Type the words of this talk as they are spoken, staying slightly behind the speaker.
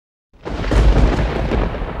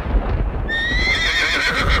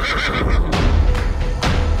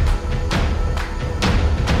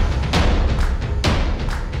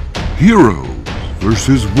Heroes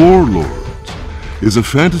versus Warlords is a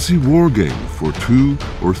fantasy war game for 2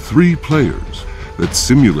 or 3 players that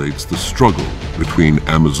simulates the struggle between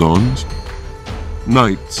Amazons,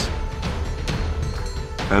 knights,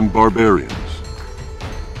 and barbarians.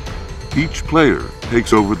 Each player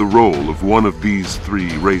takes over the role of one of these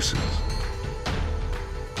 3 races.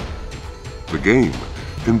 The game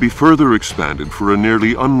can be further expanded for a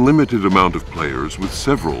nearly unlimited amount of players with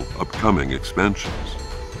several upcoming expansions.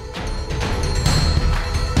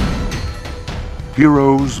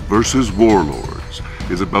 Heroes versus Warlords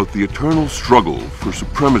is about the eternal struggle for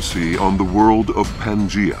supremacy on the world of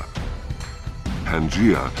Pangea.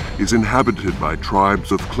 Pangea is inhabited by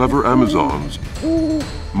tribes of clever Amazons,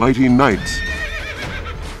 mighty knights,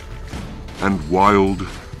 and wild,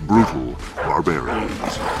 brutal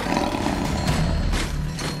barbarians.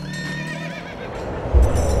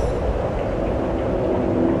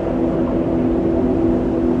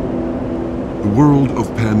 The world of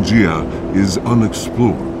Pangea is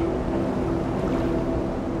unexplored.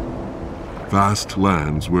 Vast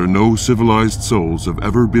lands where no civilized souls have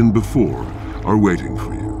ever been before are waiting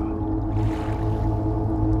for you.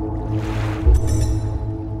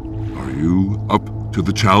 Are you up to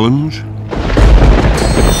the challenge?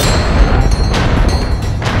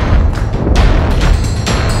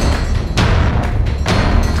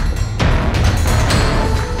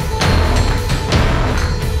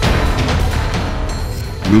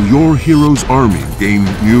 Will your hero's army gain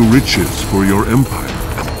new riches for your empire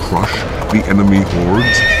and crush the enemy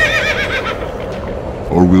hordes?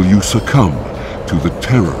 Or will you succumb to the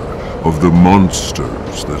terror of the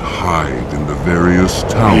monsters that hide in the various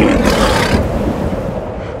towers,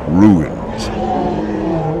 ruins,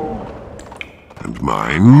 and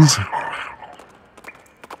mines?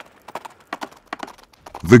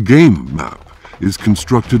 The game map is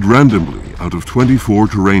constructed randomly out of 24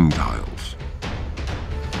 terrain tiles.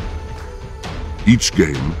 Each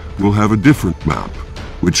game will have a different map,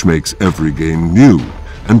 which makes every game new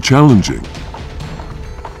and challenging.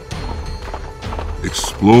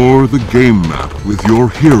 Explore the game map with your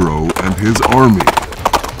hero and his army.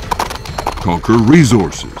 Conquer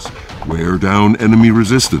resources, wear down enemy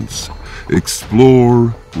resistance,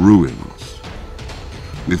 explore ruins.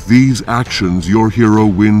 With these actions, your hero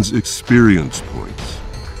wins experience points.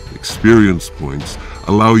 Experience points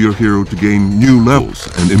allow your hero to gain new levels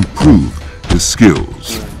and improve his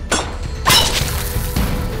skills.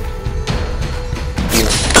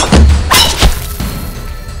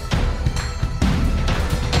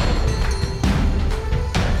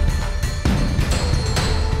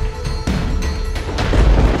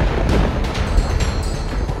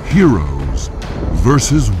 Heroes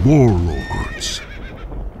versus Warlords.